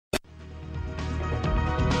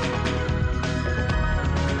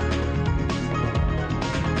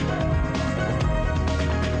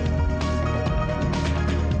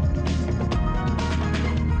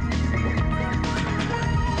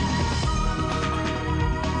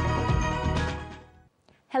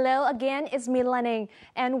Hello again, it's me Lenning,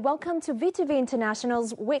 and welcome to VTV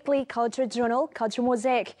International's weekly culture journal, Culture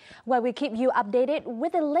Mosaic, where we keep you updated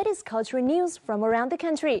with the latest cultural news from around the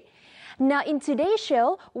country. Now, in today's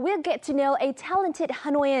show, we'll get to know a talented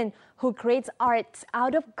Hanoian who creates art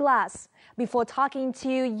out of glass, before talking to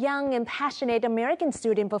young and passionate American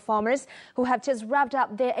student performers who have just wrapped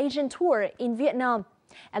up their Asian tour in Vietnam.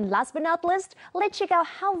 And last but not least, let's check out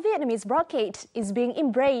how Vietnamese brocade is being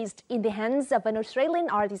embraced in the hands of an Australian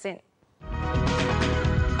artisan.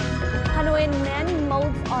 Hanoian man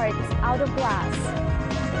molds art out of glass.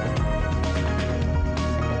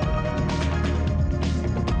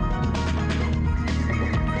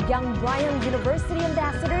 Young Brian University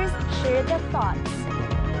ambassadors share their thoughts.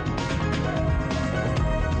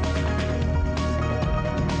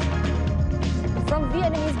 From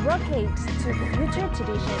Vietnamese brocade to future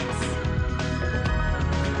traditions.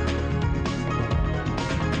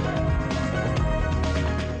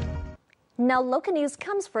 Now, local news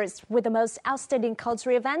comes first with the most outstanding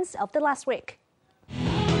cultural events of the last week.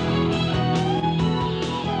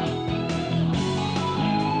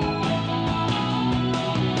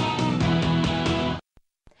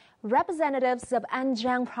 Representatives of An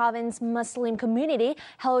Giang Province Muslim community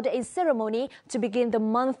held a ceremony to begin the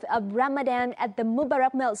month of Ramadan at the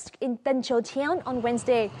Mubarak Mosque in Tân Châu town on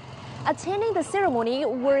Wednesday. Attending the ceremony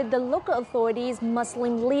were the local authorities'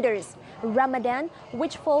 Muslim leaders. Ramadan,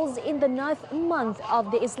 which falls in the 9th month of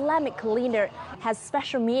the Islamic calendar, has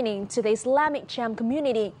special meaning to the Islamic Cham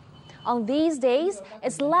community. On these days,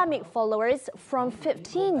 Islamic followers from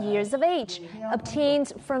 15 years of age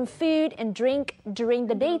obtained from food and drink during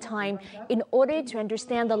the daytime in order to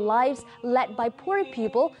understand the lives led by poor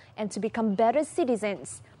people and to become better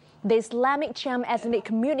citizens. The Islamic Cham ethnic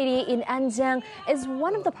community in An Giang is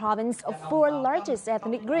one of the province's 4 largest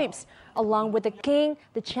ethnic groups, along with the King,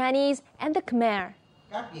 the Chinese, and the Khmer.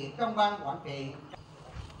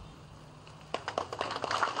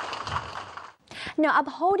 Now,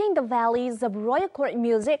 upholding the values of royal court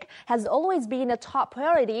music has always been a top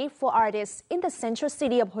priority for artists in the central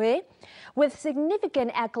city of Hue, with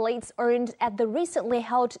significant accolades earned at the recently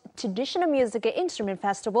held Traditional Music and Instrument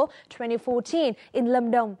Festival 2014 in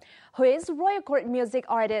Lâm Đồng. Hue's royal court music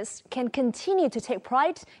artists can continue to take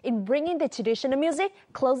pride in bringing the traditional music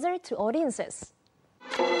closer to audiences.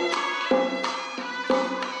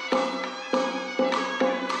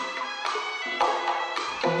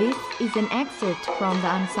 This is an excerpt from the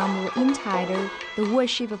ensemble entitled The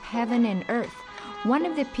Worship of Heaven and Earth, one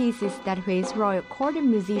of the pieces that Hue's Royal Court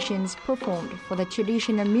musicians performed for the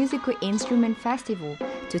Traditional Musical Instrument Festival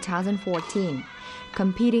 2014,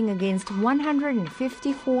 competing against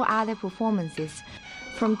 154 other performances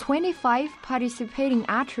from 25 participating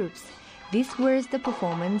art troupes. This was the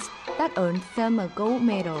performance that earned them a gold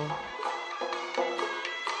medal.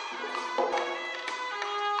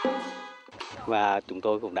 Và chúng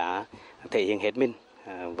tôi cũng đã thể hiện hết mình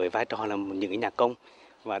với vai trò là những cái nhạc công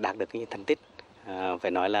và đạt được cái thành tích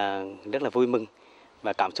phải nói là rất là vui mừng,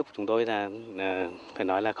 và cảm xúc của chúng tôi là phải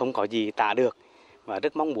nói là không có gì tả được, và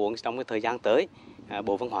rất mong muốn trong cái thời gian tới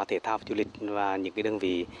Bộ Văn hóa Thể thao và Du lịch và những cái đơn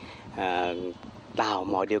vị tạo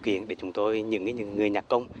mọi điều kiện để chúng tôi những người nhạc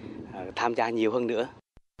công tham gia nhiều hơn nữa.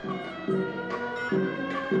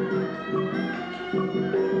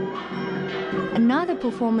 Another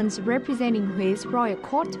performance representing Hue's royal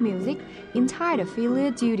court music, entitled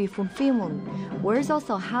Filial Duty Fulfillment, was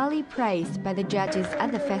also highly praised by the judges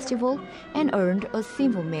at the festival and earned a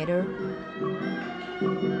silver medal.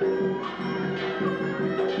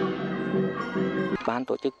 Ban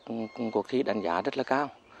tổ chức cuộc thi đánh giá rất là cao.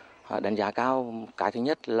 Đánh giá cao, cái thứ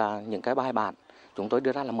nhất là những cái bài bản chúng tôi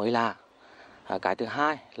đưa ra là mới lạ. Cái thứ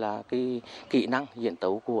hai là cái kỹ năng diễn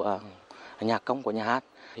tấu của nhạc công của nhà hát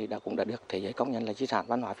thì cũng đã được thế giới công nhận là di sản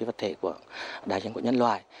văn hóa phi vật thể của đại diện của nhân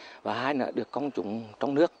loại, và hai nữa được công chúng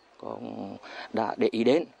trong nước cũng đã để ý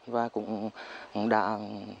đến và cũng đã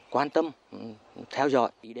quan tâm theo dõi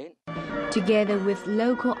ý đến. Together with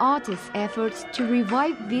local artists' efforts to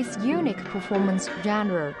revive this unique performance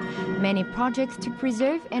genre, many projects to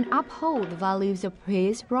preserve and uphold the values of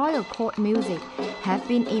Hue's royal court music have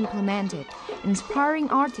been implemented, inspiring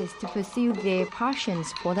artists to pursue their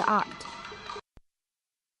passions for the art.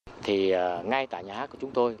 Thì ngay tại nhà hát của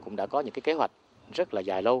chúng tôi cũng đã có những cái kế hoạch rất là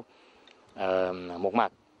dài lâu. Một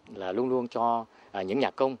mặt là luôn luôn cho những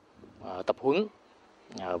nhạc công tập huấn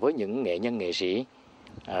với những nghệ nhân nghệ sĩ,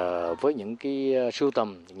 với những cái sưu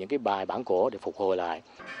tầm những cái bài bản cổ để phục hồi lại.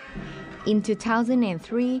 In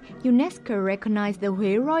 2003, UNESCO recognized the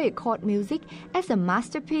Huế Royal Court music as a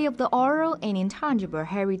masterpiece of the oral and intangible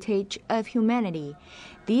heritage of humanity.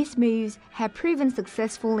 These moves have proven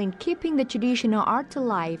successful in keeping the traditional art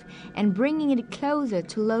alive and bringing it closer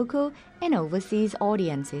to local and overseas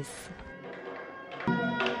audiences.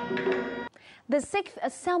 The 6th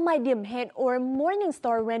Sao Mai Điểm Hẹn or Morning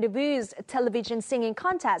Star Rendezvous television singing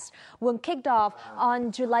contest will kick off on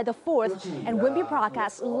July the 4th and will be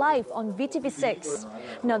broadcast live on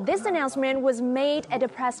VTV6. Now, this announcement was made at a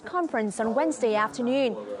press conference on Wednesday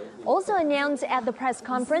afternoon. Also announced at the press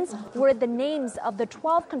conference were the names of the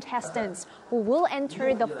 12 contestants who will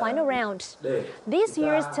enter the final round. This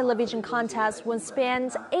year's television contest will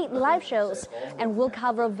span 8 live shows and will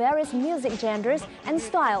cover various music genres and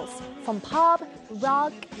styles, from pop,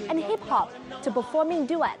 rock, and hip-hop to performing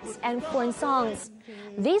duets and foreign songs.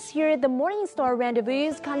 This year, the Morning Star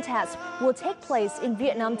Rendezvous contest will take place in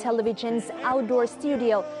Vietnam Television's outdoor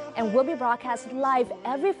studio and will be broadcast live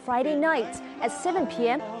every Friday night at 7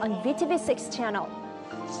 p.m. on VTV6 channel.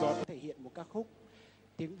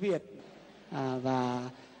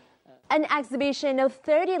 An exhibition of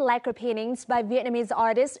 30 lacquer paintings by Vietnamese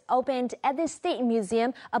artists opened at the State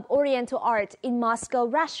Museum of Oriental Art in Moscow,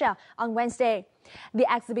 Russia on Wednesday.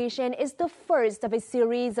 The exhibition is the first of a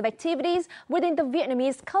series of activities within the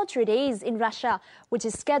Vietnamese Culture Days in Russia, which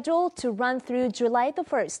is scheduled to run through July the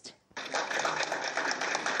 1st.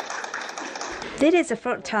 This is the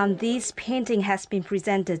first time this painting has been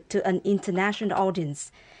presented to an international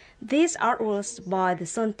audience. These artworks by the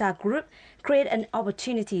Sonta Group create an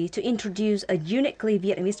opportunity to introduce a uniquely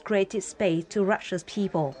Vietnamese creative space to Russia's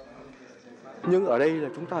people. Nhưng ở đây là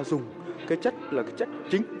chúng ta dùng cái chất là cái chất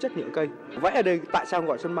chính, chất nhựa cây. Vẽ ở đây tại sao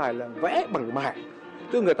gọi sơn mài là vẽ bằng mài.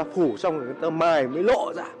 Tức người ta phủ xong rồi người ta mài mới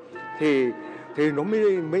lộ ra thì nó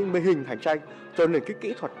mới hình thành tranh. Cho nên cái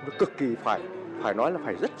kỹ thuật nó cực kỳ phải nói là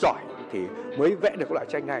phải rất giỏi thì mới vẽ được loại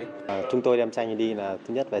tranh này. Chúng tôi đem tranh đi là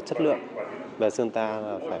thứ nhất về chất lượng, về sơn ta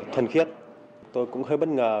là phải thuần khiết. Tôi cũng hơi bất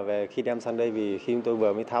ngờ về khi đem sang đây vì khi tôi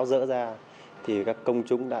vừa mới tháo dỡ ra thì các công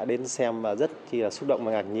chúng đã đến xem và rất là xúc động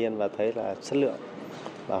và ngạc nhiên và thấy là chất lượng,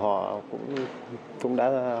 và họ cũng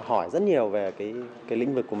đã hỏi rất nhiều về cái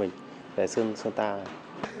lĩnh vực của mình về sơn ta.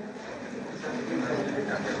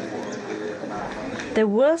 The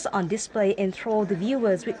works on display enthrall the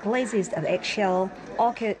viewers with glazes of eggshell,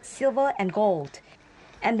 orchid, silver, and gold,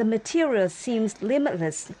 and the material seems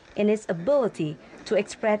limitless in its ability to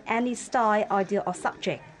express any style, idea, or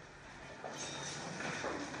subject.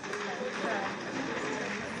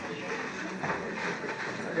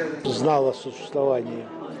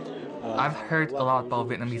 I've heard a lot about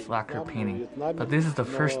Vietnamese lacquer painting, but this is the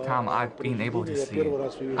first time I've been able to see it.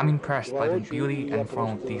 I'm impressed by the beauty and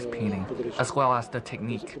form of these paintings, as well as the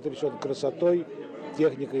technique.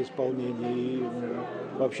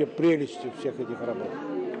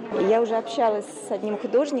 Я уже общалась с одним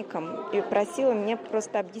художником и просила мне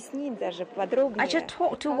просто объяснить даже подробнее. I just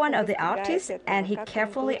talked to one of the artists and he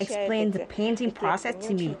carefully explained the painting process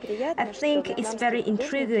to me. I think it's very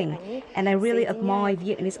intriguing and I really admire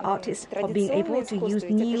Vietnamese artists for being able to use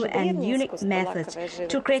new and unique methods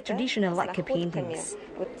to create traditional lacquer paintings.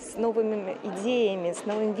 С новыми идеями, с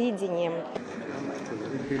новым видением.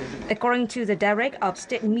 According to the director of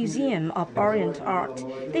State Museum of Oriental Art,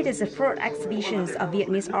 this is the first exhibition of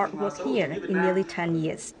Vietnamese artwork here in nearly 10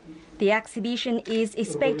 years. The exhibition is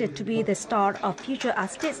expected to be the start of future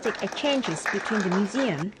artistic exchanges between the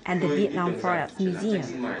museum and the Vietnam Fine Arts Museum.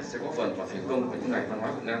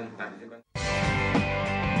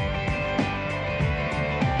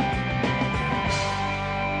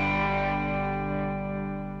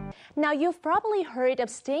 Now, you've probably heard of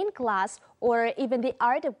stained glass or even the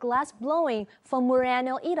art of glass blowing from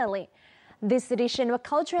Murano, Italy. This edition of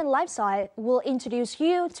Culture and Lifestyle will introduce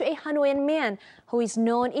you to a Hanoian man who is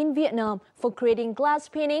known in Vietnam for creating glass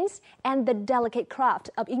paintings and the delicate craft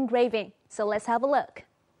of engraving. So let's have a look.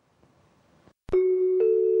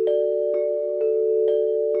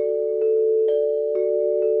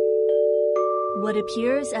 What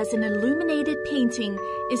appears as an illuminated painting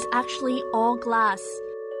is actually all glass,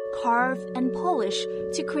 carved and polished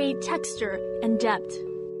to create texture and depth.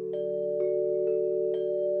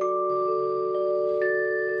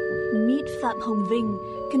 Meet Phạm Hồng Vinh,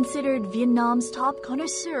 considered Vietnam's top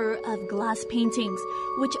connoisseur of glass paintings,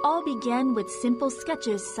 which all began with simple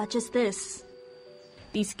sketches such as this.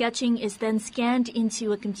 The sketching is then scanned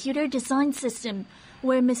into a computer design system,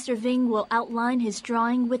 where Mr. Vinh will outline his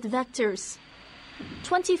drawing with vectors.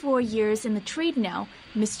 24 years in the trade now,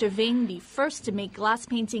 Mr. Vinh, the first to make glass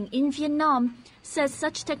painting in Vietnam, says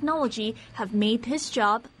such technology have made his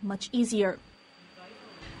job much easier.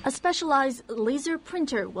 A specialized laser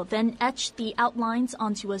printer will then etch the outlines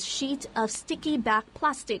onto a sheet of sticky back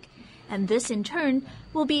plastic, and this in turn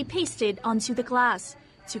will be pasted onto the glass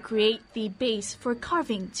to create the base for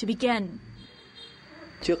carving to begin.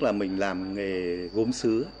 Trước là mình làm nghề gốm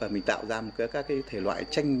sứ và mình tạo ra một các cái thể loại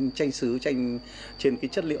tranh sứ trên cái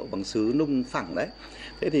chất liệu bằng sứ nung phẳng đấy.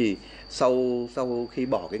 Thế thì sau khi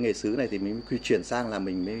bỏ cái nghề sứ này thì mình chuyển sang là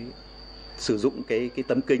mình mới sử dụng cái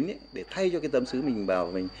tấm kính ấy, để thay cho cái tấm sứ mình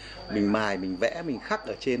vào mình mài, mình vẽ, mình khắc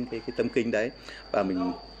ở trên cái tấm kính đấy và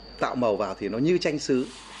mình tạo màu vào thì nó như tranh sứ.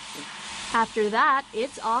 After that,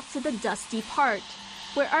 it's off to the dusty part,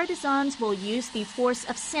 where artisans will use the force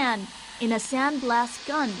of sand in a sandblast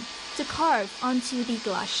gun to carve onto the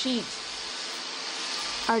glass sheet.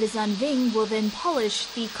 Artisan Ving will then polish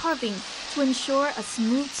the carving to ensure a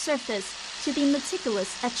smooth surface to the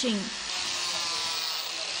meticulous etching.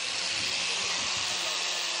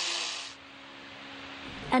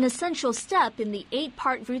 An essential step in the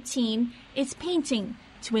 8-part routine is painting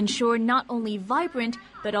to ensure not only vibrant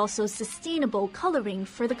but also sustainable coloring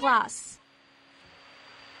for the glass.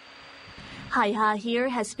 Hai Ha here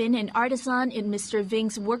has been an artisan in Mr.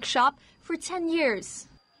 Ving's workshop for 10 years.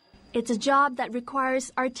 It's a job that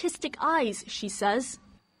requires artistic eyes, she says.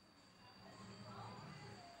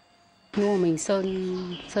 Nếu mình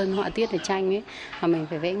sơn họa tiết ở tranh ấy, mà mình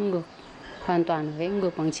phải vẽ ngược, hoàn toàn vẽ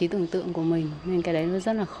ngược bằng trí tưởng tượng của mình, nên cái đấy nó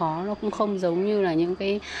rất là khó, nó cũng không giống như là những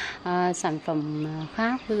cái sản phẩm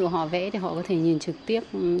khác. Ví dụ họ vẽ thì họ có thể nhìn trực tiếp,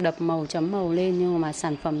 đập màu, chấm màu lên, nhưng mà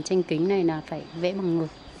sản phẩm tranh kính này là phải vẽ bằng ngược.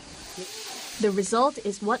 The result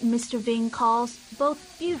is what Mr. Ving calls both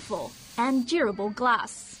beautiful and durable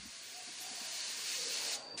glass.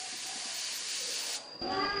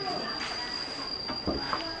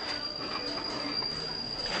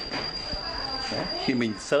 Đấy, khi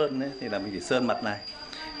mình sơn ấy, thì là mình phải sơn mặt này,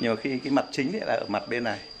 nhưng mà khi cái mặt chính ấy là ở mặt bên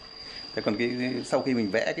này. Thế còn sau khi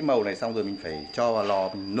mình vẽ cái màu này xong rồi mình phải cho vào lò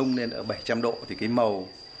mình nung lên ở 700 độ thì cái màu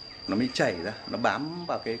nó mới chảy ra, nó bám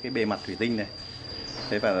vào cái bề mặt thủy tinh này.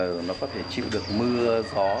 Thế và nó có thể chịu được mưa,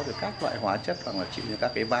 gió, rồi các loại hóa chất hoặc là chịu những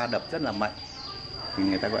các cái va đập rất là mạnh. Thì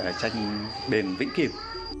người ta gọi là tranh bền vĩnh cửu.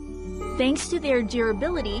 Thanks to their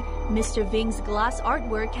durability, Mr. Ving's glass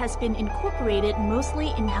artwork has been incorporated mostly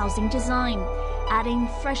in housing design, adding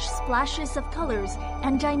fresh splashes of colors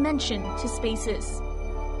and dimension to spaces.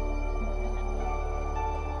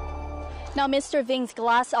 Now, Mr. Ving's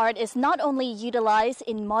glass art is not only utilized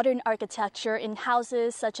in modern architecture in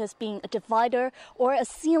houses such as being a divider or a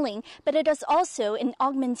ceiling, but it is also an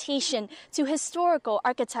augmentation to historical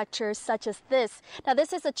architecture such as this. Now,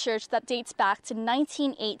 this is a church that dates back to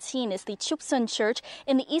 1918. It's the Chuksun Church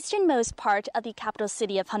in the easternmost part of the capital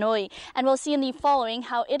city of Hanoi. And we'll see in the following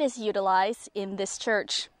how it is utilized in this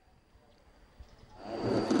church.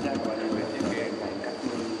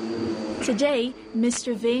 Today,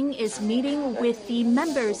 Mr. Ving is meeting with the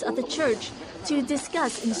members of the church to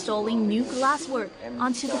discuss installing new glasswork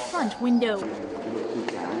onto the front window.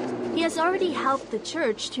 He has already helped the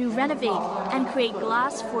church to renovate and create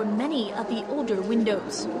glass for many of the older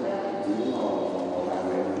windows.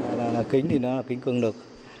 Kính thì nó là kính cường lực,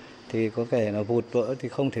 thì có thể là vụt vỡ thì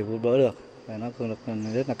không thể vụt vỡ được, và nó cường lực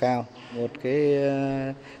rất là cao. Một cái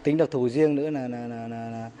tính đặc thù riêng nữa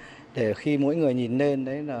là để khi mỗi người nhìn lên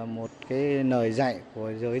đấy là một cái lời dạy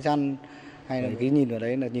của giới dân, hay là cái nhìn vào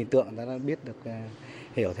đấy là nhìn tượng ta đã biết được,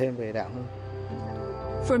 hiểu thêm về đạo hơn.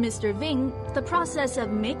 For Mr. Ving, the process of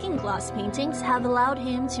making glass paintings have allowed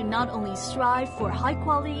him to not only strive for high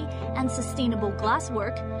quality and sustainable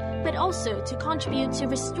glasswork, but also to contribute to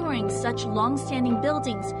restoring such long-standing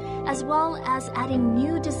buildings, as well as adding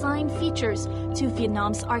new design features to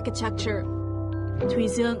Vietnam's architecture. Thuy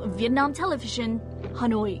Dương, Vietnam Television,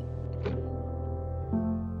 Hanoi.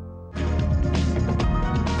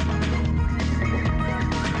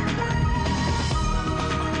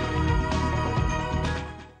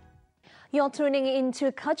 You're tuning into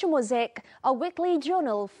Culture Mosaic, a weekly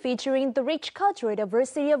journal featuring the rich cultural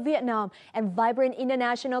diversity of Vietnam and vibrant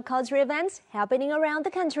international cultural events happening around the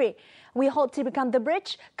country. We hope to become the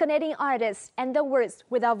bridge connecting artists and the words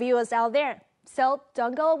with our viewers out there. So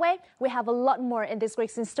don't go away. We have a lot more in this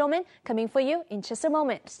week's installment coming for you in just a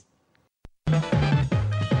moment.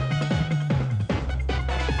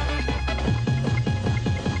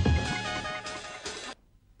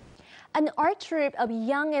 An art troupe of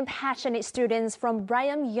young and passionate students from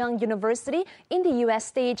Brigham Young University in the U.S.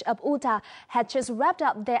 state of Utah had just wrapped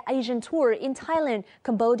up their Asian tour in Thailand,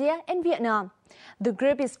 Cambodia, and Vietnam. The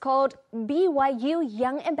group is called BYU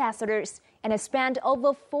Young Ambassadors. and has spent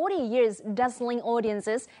over 40 years dazzling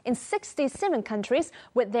audiences in 67 countries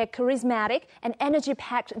with their charismatic and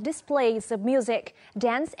energy-packed displays of music,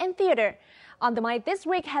 dance, and theater. On the Mic this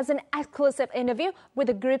week has an exclusive interview with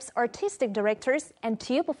the group's artistic directors and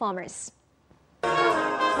 2 performers.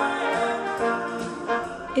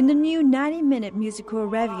 In the new 90-minute musical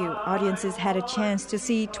revue, audiences had a chance to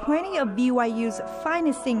see 20 of BYU's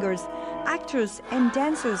finest singers, actors, and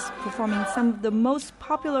dancers performing some of the most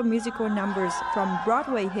popular musical numbers from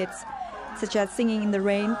Broadway hits, such as Singing in the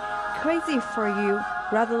Rain, Crazy for You,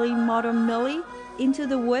 Brotherly Modern Millie, Into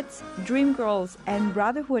the Woods, Dreamgirls, and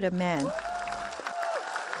Brotherhood of Man.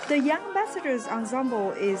 The Young Ambassadors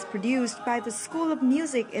Ensemble is produced by the School of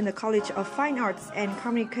Music in the College of Fine Arts and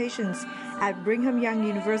Communications at Brigham Young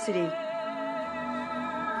University.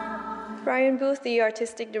 Brian Booth, the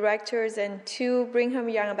artistic directors and 2 Brigham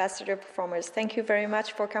Young Ambassador performers, thank you very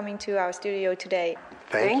much for coming to our studio today.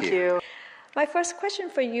 Thank you. My first question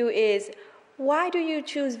for you is, why do you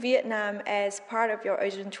choose Vietnam as part of your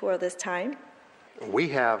Asian tour this time? We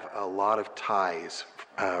have a lot of ties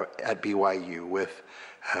at BYU with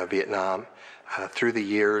Vietnam. Through the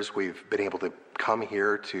years, we've been able to come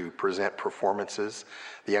here to present performances.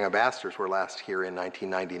 The Young Ambassadors were last here in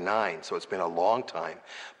 1999, so it's been a long time.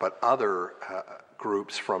 But other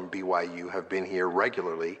groups from BYU have been here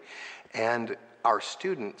regularly, and our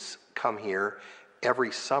students come here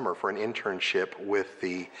every summer for an internship with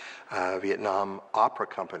the Vietnam Opera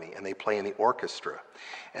Company, and they play in the orchestra.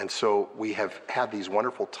 And so we have had these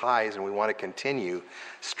wonderful ties, and we want to continue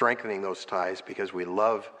strengthening those ties because we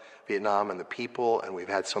love Vietnam and the people, and we've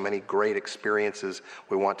had so many great experiences.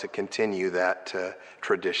 We want to continue that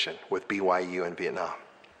tradition with BYU and Vietnam.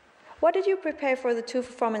 What did you prepare for the 2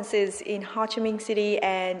 performances in Ho Chi Minh City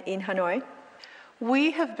and in Hanoi?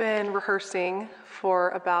 We have been rehearsing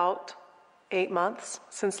for about 8 months,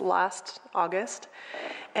 since last August,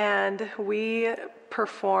 and we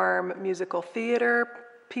perform musical theater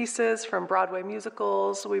pieces from Broadway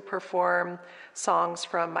musicals. We perform songs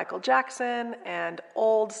from Michael Jackson and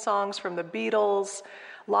old songs from the Beatles,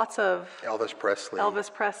 lots of Elvis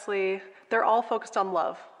Presley. They're all focused on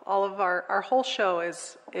love. All of our whole show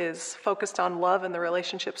is focused on love and the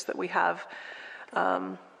relationships that we have.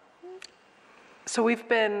 So we've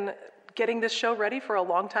been getting this show ready for a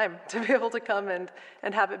long time to be able to come and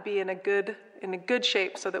have it be in a good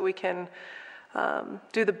shape so that we can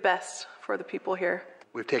do the best for the people here.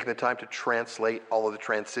 We've taken the time to translate all of the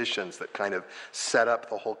transitions that kind of set up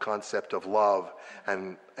the whole concept of love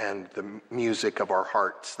and the music of our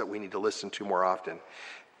hearts that we need to listen to more often.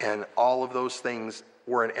 And all of those things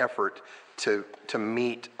were an effort to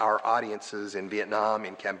meet our audiences in Vietnam,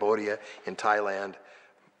 in Cambodia, in Thailand,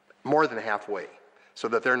 more than halfway, so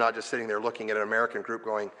that they're not just sitting there looking at an American group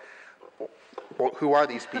going, well, who are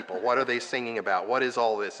these people? What are they singing about? What is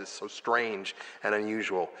all this? It's so strange and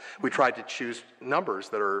unusual. We tried to choose numbers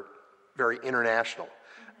that are very international.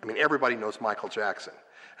 I mean, everybody knows Michael Jackson.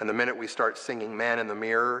 And the minute we start singing Man in the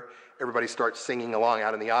Mirror, everybody starts singing along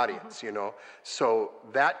out in the audience, you know. So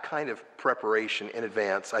that kind of preparation in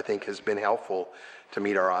advance, I think, has been helpful to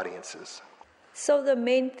meet our audiences. So the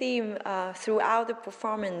main theme throughout the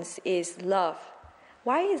performance is love.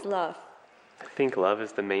 Why is love? I think love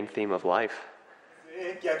is the main theme of life.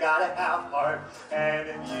 You gotta have heart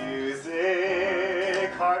and music,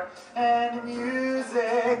 heart and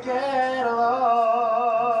music get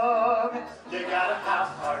along. You gotta have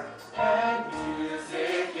heart and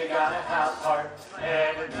music, you gotta have heart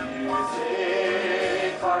and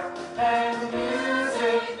music, heart and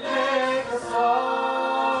music make a song.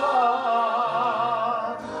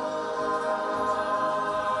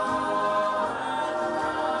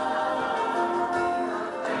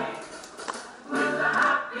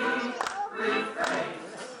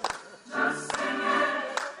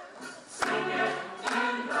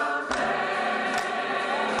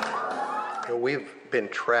 We've been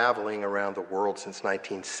traveling around the world since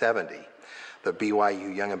 1970. The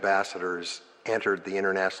BYU Young Ambassadors entered the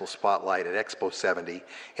international spotlight at Expo 70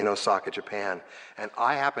 in Osaka, Japan. And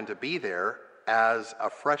I happened to be there as a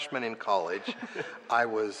freshman in college. I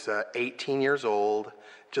was 18 years old,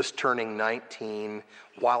 just turning 19,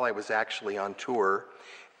 while I was actually on tour.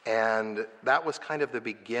 And that was kind of the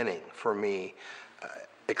beginning for me,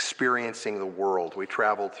 experiencing the world. We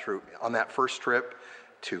traveled through, on that first trip,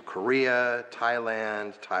 to Korea,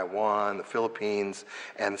 Thailand, Taiwan, the Philippines,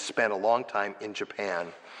 and spent a long time in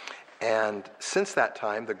Japan. And since that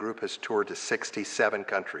time, the group has toured to 67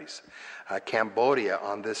 countries. Cambodia,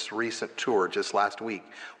 on this recent tour just last week,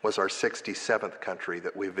 was our 67th country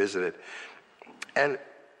that we visited. And,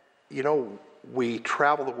 you know, we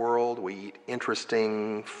travel the world, we eat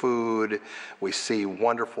interesting food, we see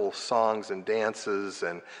wonderful songs and dances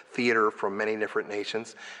and theater from many different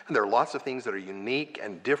nations. And there are lots of things that are unique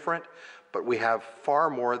and different, but we have far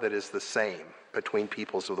more that is the same between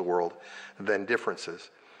peoples of the world than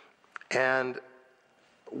differences. And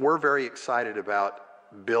we're very excited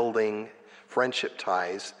about building friendship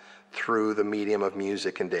ties through the medium of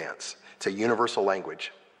music and dance. It's a universal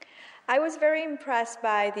language. I was very impressed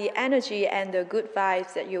by the energy and the good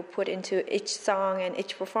vibes that you put into each song and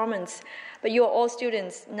each performance. But you're all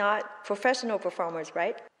students, not professional performers,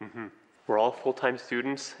 right? Mm-hmm. We're all full-time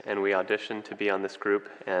students, and we audition to be on this group,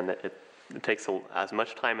 and it takes as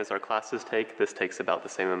much time as our classes take. This takes about the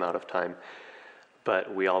same amount of time.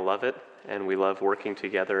 But we all love it, and we love working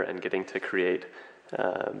together and getting to create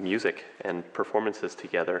music and performances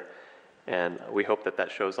together. And we hope that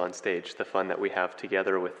that shows on stage, the fun that we have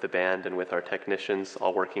together with the band and with our technicians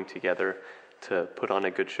all working together to put on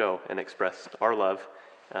a good show and express our love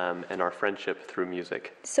and our friendship through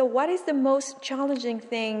music. So what is the most challenging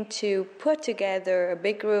thing to put together a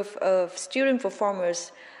big group of student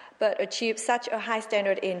performers but achieve such a high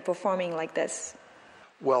standard in performing like this?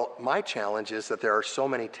 Well, my challenge is that there are so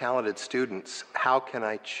many talented students. How can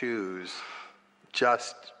I choose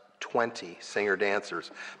just 20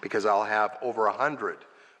 singer-dancers? Because I'll have over 100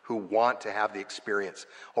 who want to have the experience,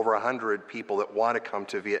 over 100 people that want to come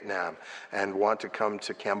to Vietnam and want to come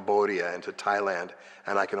to Cambodia and to Thailand,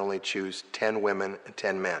 and I can only choose 10 women and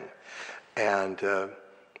 10 men. And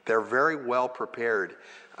they're very well prepared.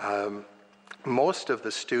 Most of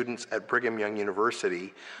the students at Brigham Young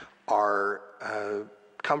University are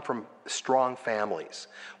come from strong families,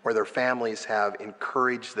 where their families have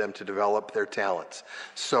encouraged them to develop their talents.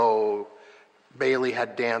 So Bailey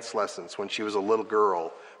had dance lessons when she was a little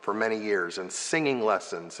girl for many years, and singing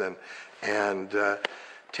lessons, and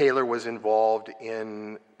Taylor was involved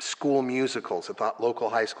in school musicals at the local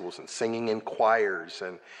high schools and singing in choirs,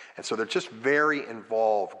 and so they're just very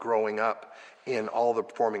involved growing up in all the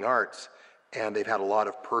performing arts, and they've had a lot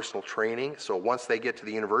of personal training. So once they get to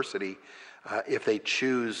the university, if they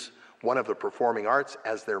choose one of the performing arts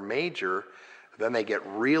as their major, then they get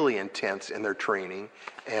really intense in their training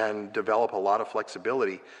and develop a lot of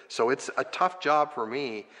flexibility. So it's a tough job for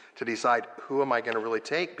me to decide who am I going to really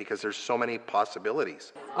take, because there's so many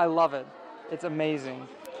possibilities. I love it. It's amazing.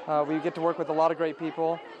 We get to work with a lot of great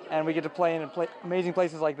people, and we get to play in amazing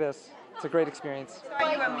places like this. It's a great experience.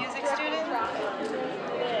 Are you a music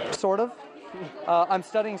student? Sort of. I'm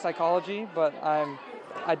studying psychology, but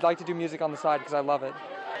I'd like to do music on the side because I love it.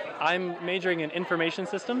 I'm majoring in information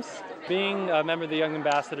systems. Being a member of the Young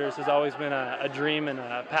Ambassadors has always been a dream and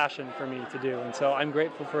a passion for me to do, and so I'm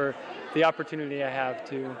grateful for the opportunity I have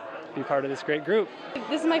to be part of this great group.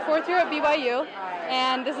 This is my 4th year at BYU,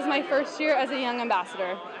 and this is my 1st year as a Young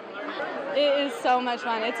Ambassador. It is so much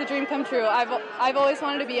fun. It's a dream come true. I've always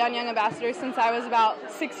wanted to be on Young Ambassadors since I was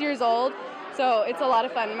about 6 years old, so it's a lot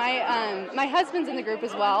of fun. My husband's in the group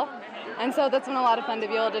as well, and so that's been a lot of fun to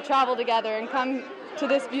be able to travel together and come to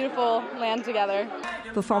this beautiful land together.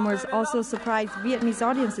 Performers also surprised Vietnamese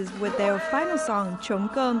audiences with their final song, Trống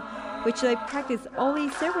Cơm, which they practiced only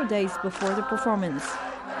several days before the performance.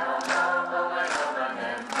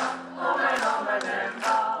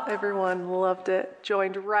 Everyone loved it,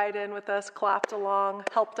 joined right in with us, clapped along,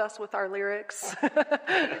 helped us with our lyrics.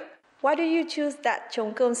 Why do you choose that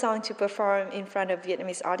Trống Cơm song to perform in front of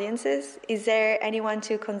Vietnamese audiences? Is there anyone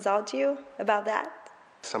to consult you about that?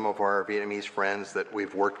 Some of our Vietnamese friends that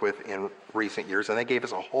we've worked with in recent years, and they gave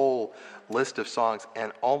us a whole list of songs,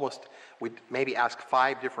 and we maybe asked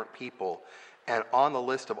 5 different people, and on the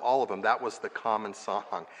list of all of them, that was the common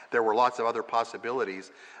song. There were lots of other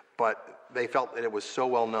possibilities, but they felt that it was so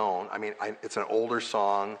well known. I mean, it's an older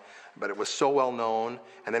song, but it was so well known,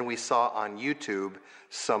 and then we saw on YouTube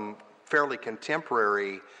some fairly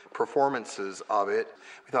contemporary performances of it.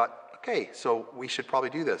 We thought, okay, so we should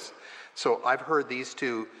probably do this. So I've heard these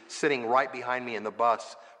two sitting right behind me in the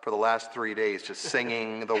bus for the last 3 days, just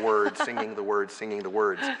singing the words, singing the words, singing the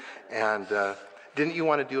words. And didn't you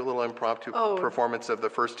want to do a little impromptu performance of the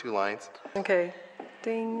first 2 lines? Okay.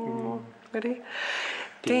 Ding. Ready?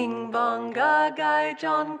 Ding bong ga gai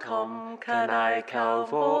John kom kanai cao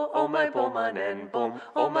vô oh my bom nen bom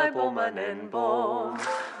oh my bom nen bom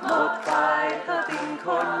một vài thơ tình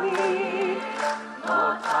con nít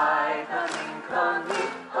một vài thơ tình con nít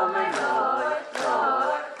oh my lord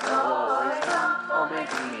oh my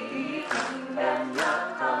đi em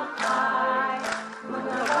nhắc thầm ai tôi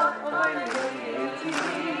còn mất oh my niềm tin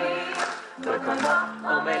tôi còn mất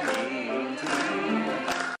oh my niềm tin.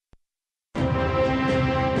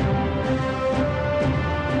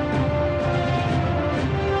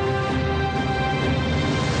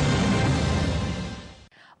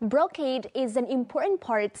 brocade is an important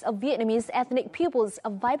part of Vietnamese ethnic peoples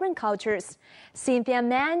of vibrant cultures. Cynthia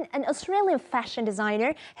Mann, an Australian fashion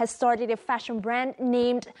designer, has started a fashion brand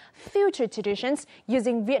named Future Traditions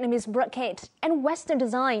using Vietnamese brocade and Western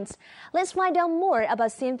designs. Let's find out more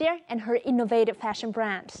about Cynthia and her innovative fashion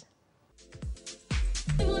brand.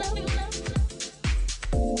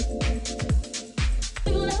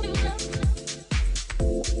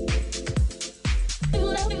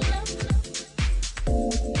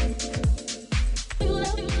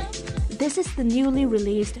 This is the newly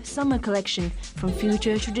released summer collection from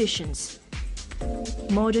Future Traditions.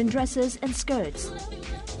 Modern dresses and skirts,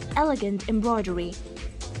 elegant embroidery,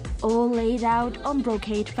 all laid out on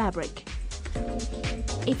brocade fabric.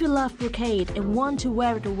 If you love brocade and want to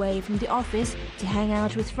wear it away from the office to hang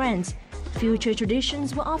out with friends, Future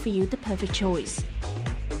Traditions will offer you the perfect choice.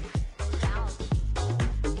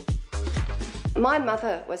 My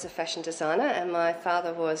mother was a fashion designer and my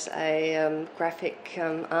father was a graphic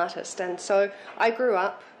artist, and so I grew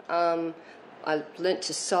up, I learnt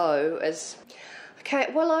to sew as... I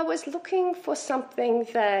was looking for something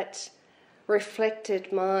that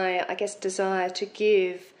reflected my, desire to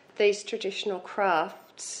give these traditional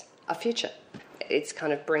crafts a future. It's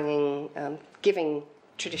kind of giving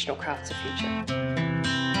traditional crafts a future.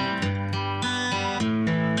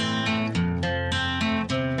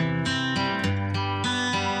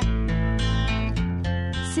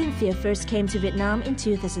 Cynthia first came to Vietnam in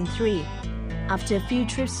 2003. After a few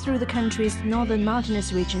trips through the country's northern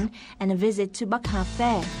mountainous region and a visit to Bắc Hà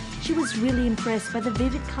Fair, she was really impressed by the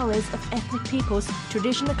vivid colors of ethnic people's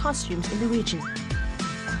traditional costumes in the region.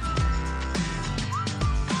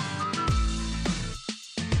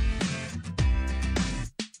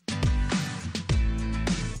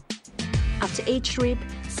 After each trip,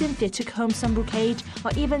 Cynthia took home some brocade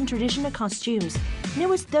or even traditional costumes, and it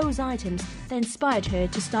was those items that inspired her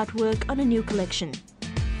to start work on a new collection.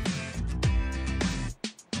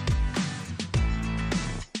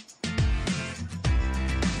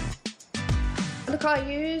 Look, I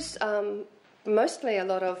use mostly a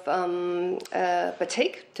lot of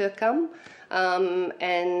batik, turkam,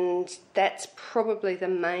 and that's probably the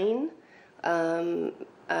main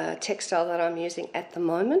textile that I'm using at the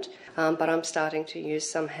moment, but I'm starting to use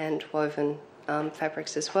some hand-woven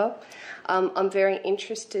fabrics as well. I'm very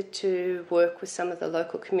interested to work with some of the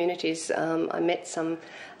local communities. I met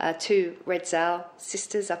two Red Zao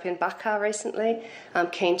sisters up in Bắc Hà recently. I'm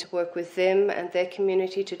keen to work with them and their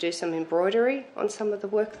community to do some embroidery on some of the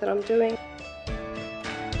work that I'm doing.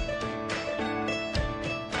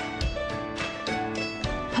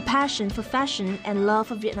 Her passion for fashion and love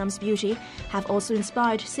for Vietnam's beauty have also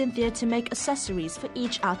inspired Cynthia to make accessories for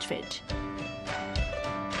each outfit.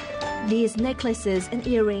 These necklaces and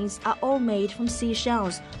earrings are all made from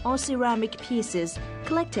seashells or ceramic pieces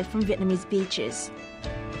collected from Vietnamese beaches.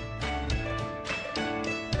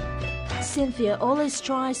 Cynthia always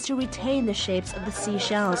tries to retain the shapes of the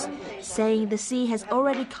seashells, saying the sea has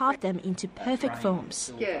already carved them into perfect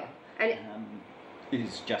forms.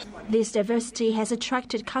 This diversity has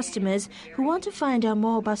attracted customers who want to find out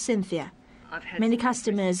more about Cynthia. Many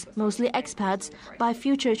customers, mostly expats, buy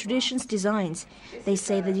Future Traditions designs. They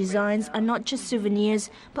say the designs are not just souvenirs,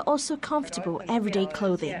 but also comfortable everyday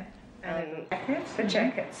clothing. The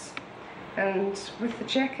jackets. And with the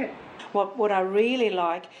jacket... What I really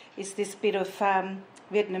like is this bit of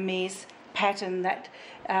Vietnamese pattern that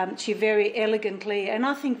she very elegantly and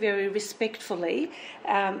I think very respectfully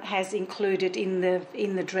has included in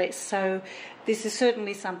the dress. So this is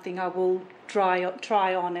certainly something I will try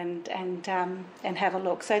on and have a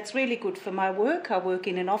look. So it's really good for my work. I work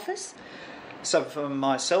in an office. So for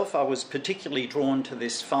myself, I was particularly drawn to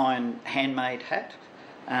this fine handmade hat,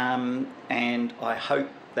 and I hope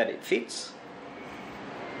that it fits.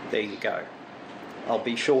 There you go. I'll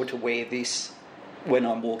be sure to wear this when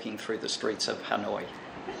I'm walking through the streets of Hanoi.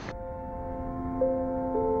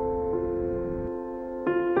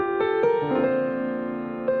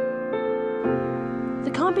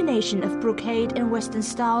 The combination of brocade and Western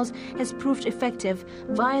styles has proved effective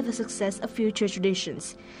via the success of Future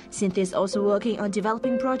Traditions. Cynthia is also working on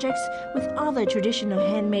developing projects with other traditional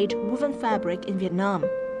handmade woven fabric in Vietnam.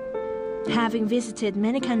 Having visited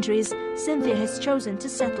many countries, Cynthia has chosen to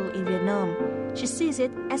settle in Vietnam. She sees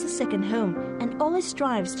it as a second home and always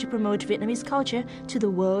strives to promote Vietnamese culture to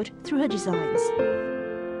the world through her designs.